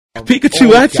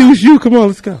Pikachu, I choose you. Come on,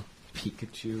 let's go.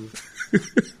 Pikachu.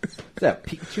 Is that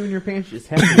Pikachu in your pants? Just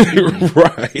happy.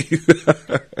 Right.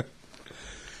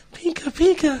 Pika,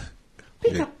 Pika.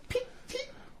 Pika, Yeah.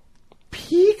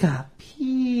 Pika,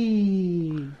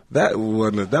 Pika. That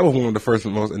was one of the first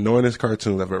and most annoyingest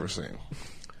cartoons I've ever seen.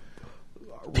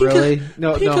 Really? Pika,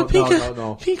 No.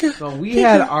 Pika, No, we Pika.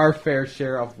 had our fair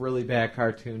share of really bad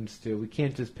cartoons too. We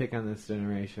can't just pick on this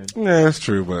generation. Yeah, that's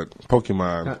true, but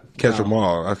Pokemon, catch no. them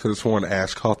all. I could have sworn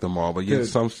Ash caught them all, but yet Dude.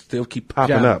 some still keep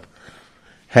popping Gem. up.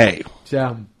 Hey,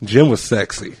 Gem. Jim was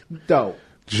sexy. Dope.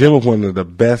 Jim was one of the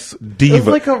best divas. It was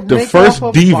like a the make first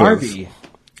off of divas. Barbie.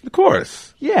 Of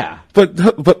course. Yeah. But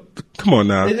come on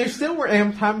now. And they still were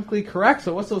anatomically correct,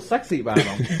 so what's so sexy about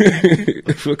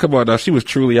them? Come on now. She was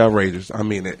truly outrageous. I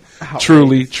mean it.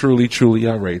 Outrageous. Truly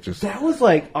outrageous. That was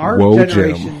like our Whoa,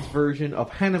 generation's Jim. version of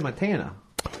Hannah Montana.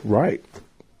 Right.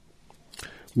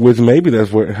 Which maybe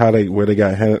that's where they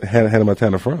got Hannah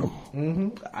Montana from. Mm-hmm.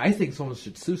 I think someone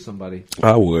should sue somebody.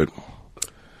 I would.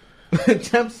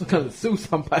 Jim's gonna sue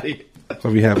somebody.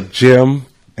 So we have Jim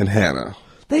and Hannah.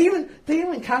 They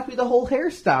even copied the whole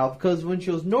hairstyle because when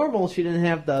she was normal, she didn't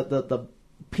have the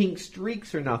pink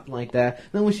streaks or nothing like that.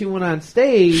 Then when she went on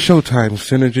stage, Showtime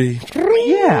synergy.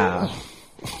 yeah,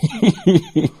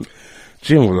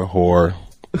 Jim was a whore,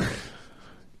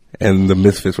 and the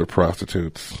Misfits were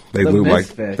prostitutes. They looked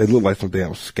like some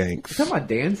damn skanks. You talking about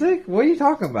Danzig? What are you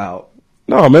talking about?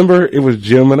 No, remember it was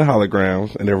Jim and the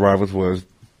Holograms, and their rivals was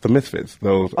the Misfits.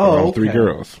 Those three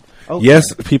girls. Okay.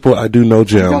 Yes, people, I do know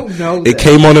Jim. Don't know it that.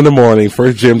 came on in the morning.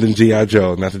 First Jim, then G.I.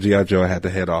 Joe. And after G.I. Joe, I had to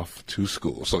head off to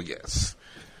school. So, yes.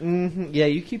 Mm-hmm. Yeah,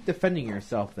 you keep defending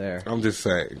yourself there. I'm just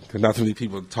saying. Because not too many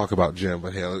people talk about Jim,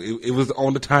 but hell, it was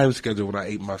on the time schedule when I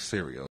ate my cereal.